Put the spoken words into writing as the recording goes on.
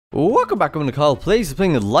Welcome back on the KylePlays,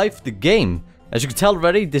 playing Life the game. As you can tell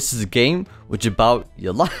already, this is a game which is about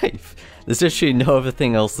your life. There's literally no other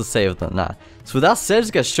thing else to say other than that. So with that said,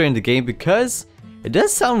 let's get straight into the game because it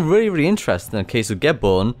does sound really interesting. Okay, so get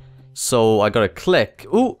born. So I gotta click.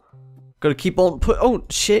 Ooh, gotta keep on put. Oh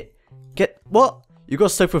shit, get what? You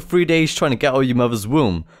got stuck for 3 days trying to get out of your mother's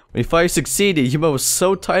womb. When you finally succeeded, your mother was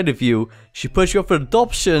so tired of you, she put you up for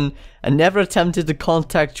adoption and never attempted to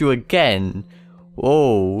contact you again.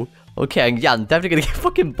 Whoa. Okay, yeah, I'm definitely gonna get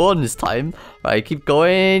fucking born this time. Right, keep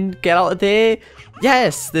going. Get out of there.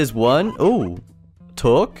 Yes, there's one. Oh,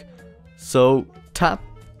 talk. So, tap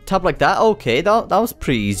like that. Okay, that was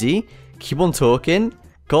pretty easy. Keep on talking.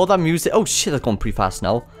 Go that music. Oh shit, that's going pretty fast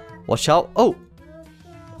now. Watch out. Oh,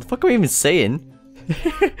 what the fuck am I even saying?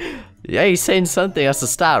 Yeah, he's saying something. That's the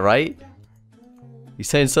start, right? He's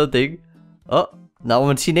saying something. Oh, now I'm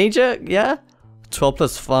a teenager. Yeah. 12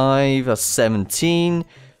 plus 5, that's 17.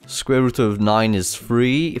 Square root of 9 is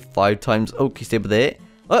 3. 5 times... Okay, stay there.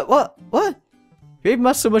 What? You even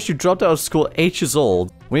messed so much you dropped out of school at 8 years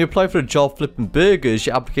old. When you applied for a job flipping burgers,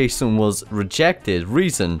 your application was rejected.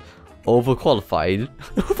 Reason? Overqualified.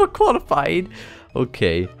 Overqualified?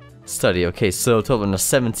 Okay. Study. Okay, so 12 and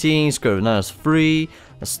 17. Square root of 9 is 3.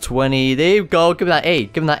 That's 20. There you go. Give me that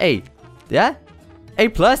 8. Give me that 8. Yeah?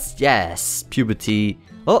 8 plus? Yes. Puberty.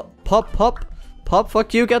 Oh, pop. Pop,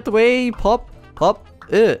 fuck you, get the way. Pop.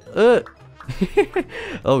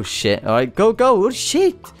 Oh shit. Alright, go. Oh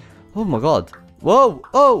shit. Oh my god. Whoa.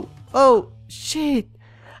 Oh shit.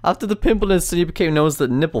 After the pimple incident, you became known as the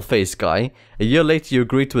nipple face guy. A year later, you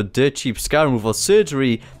agreed to a dirt cheap scar removal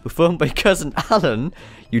surgery performed by cousin Alan.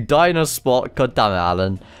 You died on a spot. God damn it,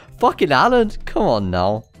 Alan. Fucking Alan. Come on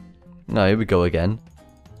now. No, here we go again.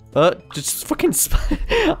 Just fucking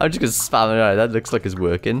spam. I'm just gonna spam it. Alright, that looks like it's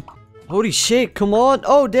working. Holy shit, come on.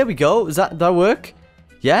 Oh, there we go. Did that work?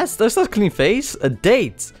 Yes, that's a clean face. A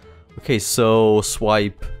date. Okay, so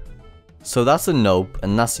swipe. So that's a nope,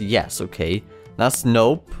 and that's a yes, okay. That's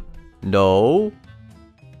nope. No.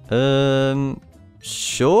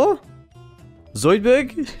 Sure?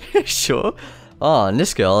 Zoidberg? Sure. Oh, and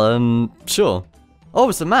this girl, sure. Oh,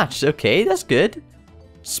 it's a match. Okay, that's good.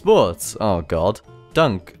 Sports. Oh, God.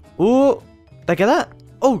 Dunk. Ooh. Did I get that?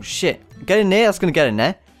 Oh, shit. Get in there. That's gonna get in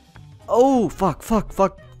there. Oh, fuck.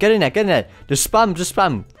 Get in there. Just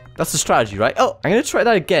spam. That's the strategy, right? Oh, I'm gonna try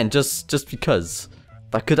that again, just because.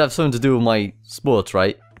 That could have something to do with my sports,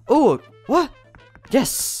 right? Oh, what?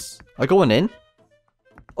 Yes. I got one in.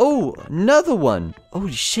 Oh, another one.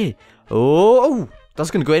 Holy shit. Oh,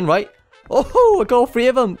 that's gonna go in, right? Oh, I got all 3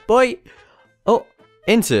 of them, boy. Oh,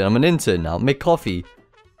 intern. I'm an intern now. Make coffee.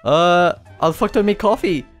 How the fuck do I make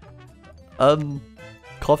coffee?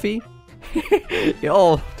 Coffee?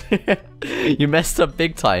 Oh, you messed up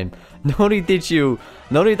big time. Not only that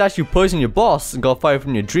you poisoned your boss and got fired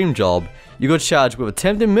from your dream job, you got charged with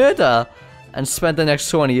attempted murder and spent the next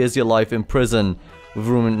 20 years of your life in prison with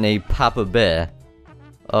roommate named Papa Bear.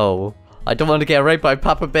 Oh, I don't want to get raped by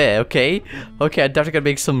Papa Bear, okay? Okay, I'm definitely gonna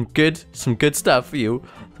make some good stuff for you.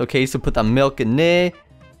 Okay, so put that milk in there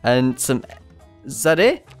and some. Is that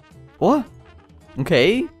it? What?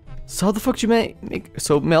 Okay. So how the fuck do you make?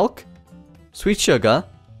 So milk. Sweet sugar.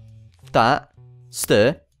 That.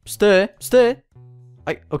 Stir.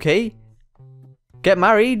 Okay. Get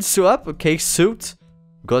married. Suit up. Okay, suit.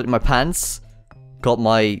 Got my pants. Got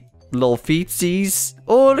my little feetsies.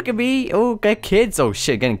 Oh, look at me. Oh, get kids. Oh,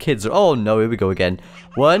 shit. Getting kids. Oh, no. Here we go again.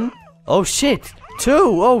 1. Oh, shit. 2.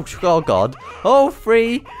 Oh, God. Oh,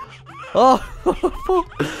 3. Oh.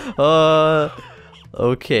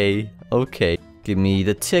 Okay. Give me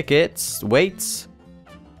the tickets. Wait.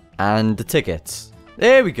 And the tickets.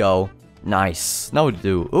 There we go. Nice. Now what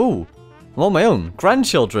do? Ooh. I'm on my own.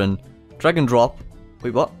 Grandchildren. Drag and drop.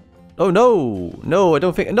 Wait, what? Oh, no, I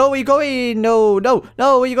don't think. No, where you going? No,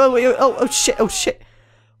 where you going? Oh, shit.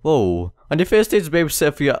 Whoa. On your first day as a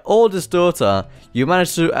babysitter for your oldest daughter, you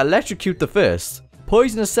managed to electrocute the first,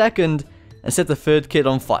 poison the second, and set the third kid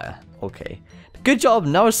on fire. Okay. Good job.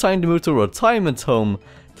 Now it's time to move to a retirement home.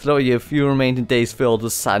 Throughout your few remaining days filled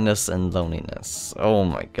with sadness and loneliness. Oh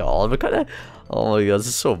my god, oh my god, this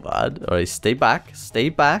is so bad. Alright, stay back,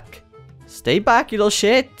 you little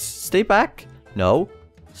shit. Stay back. No.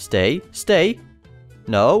 Stay.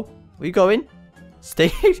 No. Where you going?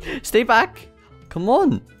 Stay back. Come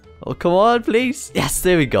on. Oh, come on, please. Yes,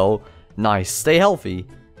 there we go. Nice, stay healthy.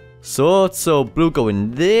 So blue going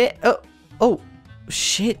there. Oh,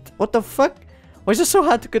 shit. What the fuck? Why is it so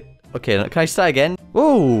hard to get? Okay, can I start again?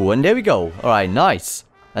 Whoa, and there we go. Alright, nice.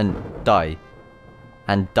 And die.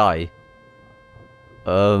 Die?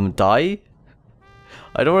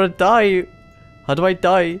 I don't want to die. How do I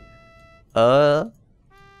die? No.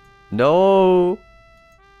 No.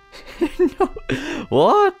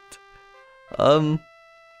 What?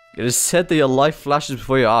 It is said that your life flashes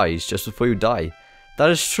before your eyes just before you die. That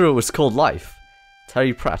is true. It's called life.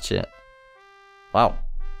 Terry Pratchett. Wow.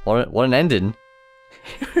 What an ending.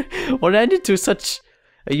 What an ending to such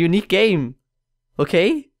a unique game.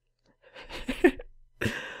 Okay.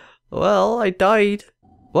 Well, I died.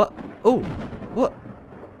 What? Oh. What?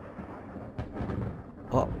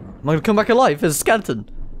 What? Am I gonna come back alive? There's a skeleton.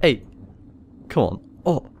 Hey. Come on.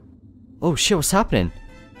 Oh. Oh shit, what's happening?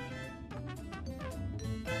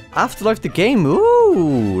 Afterlife the game.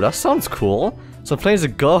 Ooh, that sounds cool. So I'm playing as a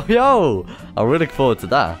go. Yo, I'm really looking forward to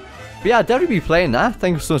that. But yeah, I'll definitely be playing that.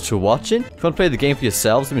 Thank you so much for watching. If you want to play the game for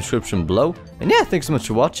yourselves, leave a description below. And yeah, thanks so much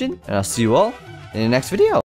for watching. And I'll see you all in the next video.